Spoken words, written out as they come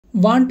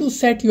Want to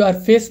set your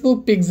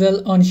Facebook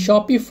pixel on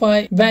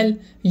Shopify? Well,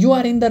 you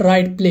are in the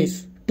right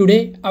place.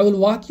 Today, I will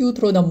walk you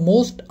through the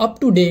most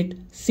up-to-date,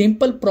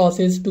 simple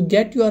process to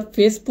get your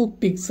Facebook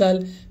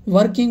pixel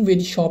working with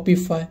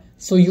Shopify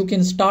so you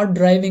can start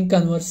driving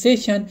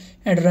conversation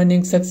and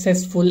running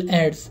successful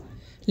ads.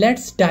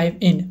 Let's dive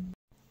in.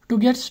 To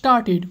get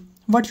started,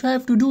 what you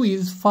have to do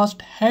is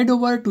first head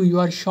over to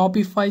your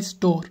Shopify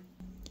store.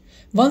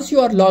 Once you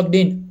are logged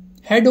in,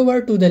 head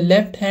over to the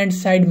left-hand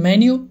side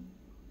menu.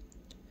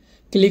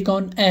 Click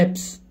on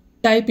Apps,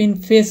 type in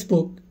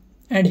Facebook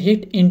and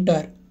hit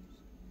Enter.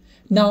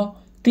 Now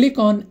click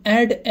on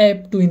Add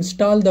App to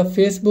install the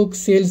Facebook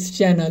sales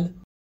channel.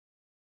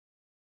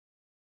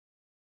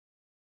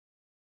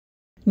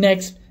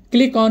 Next,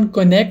 click on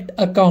Connect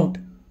Account.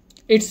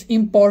 It's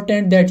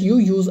important that you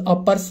use a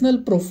personal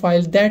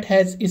profile that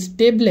has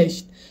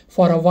established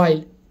for a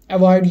while.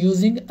 Avoid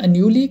using a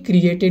newly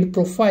created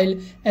profile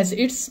as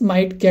it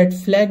might get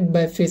flagged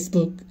by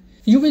Facebook.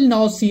 You will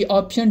now see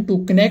option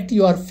to connect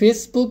your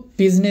Facebook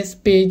business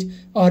page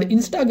or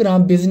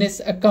Instagram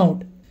business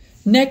account.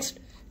 Next,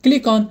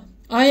 click on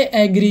I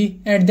agree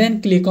and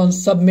then click on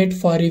Submit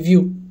for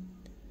review.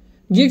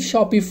 Give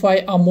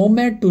Shopify a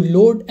moment to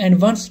load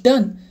and once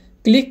done,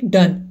 click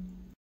Done.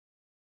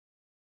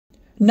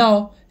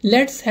 Now,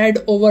 let's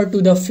head over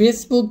to the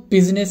Facebook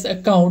business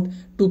account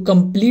to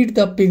complete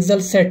the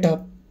pixel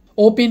setup.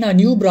 Open a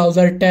new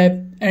browser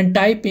tab and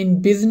type in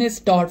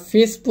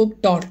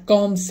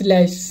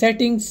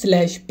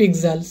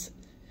business.facebook.com/settings/pixels.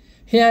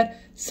 Here,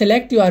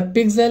 select your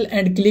pixel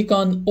and click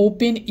on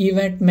Open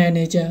Event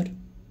Manager.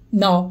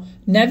 Now,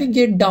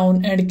 navigate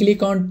down and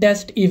click on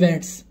Test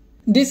Events.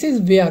 This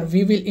is where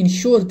we will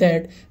ensure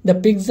that the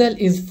pixel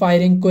is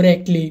firing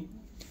correctly.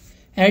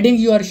 Adding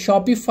your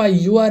Shopify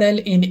URL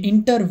in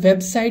Enter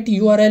Website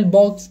URL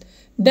box,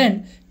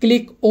 then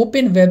click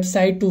Open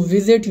Website to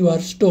visit your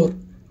store.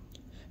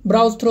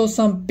 Browse through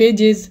some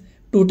pages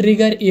to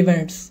trigger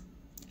events.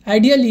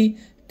 Ideally,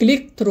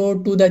 click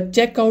through to the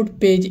checkout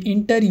page,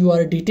 enter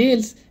your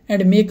details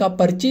and make a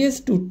purchase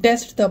to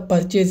test the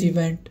purchase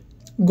event.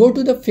 Go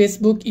to the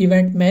Facebook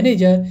Event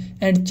Manager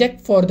and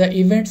check for the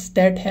events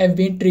that have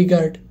been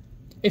triggered.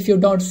 If you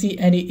don't see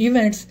any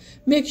events,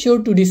 make sure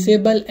to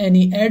disable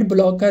any ad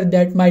blocker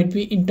that might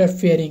be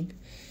interfering.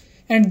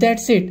 And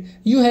that's it.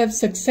 You have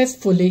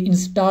successfully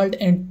installed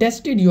and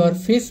tested your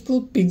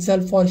Facebook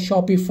pixel for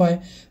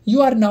Shopify.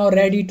 You are now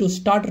ready to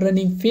start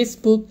running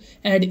Facebook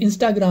and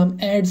Instagram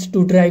ads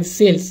to drive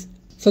sales.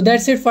 So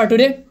that's it for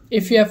today.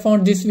 If you have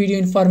found this video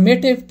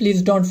informative,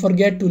 please don't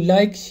forget to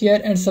like,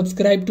 share and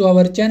subscribe to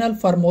our channel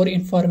for more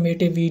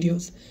informative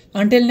videos.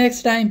 Until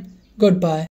next time, goodbye.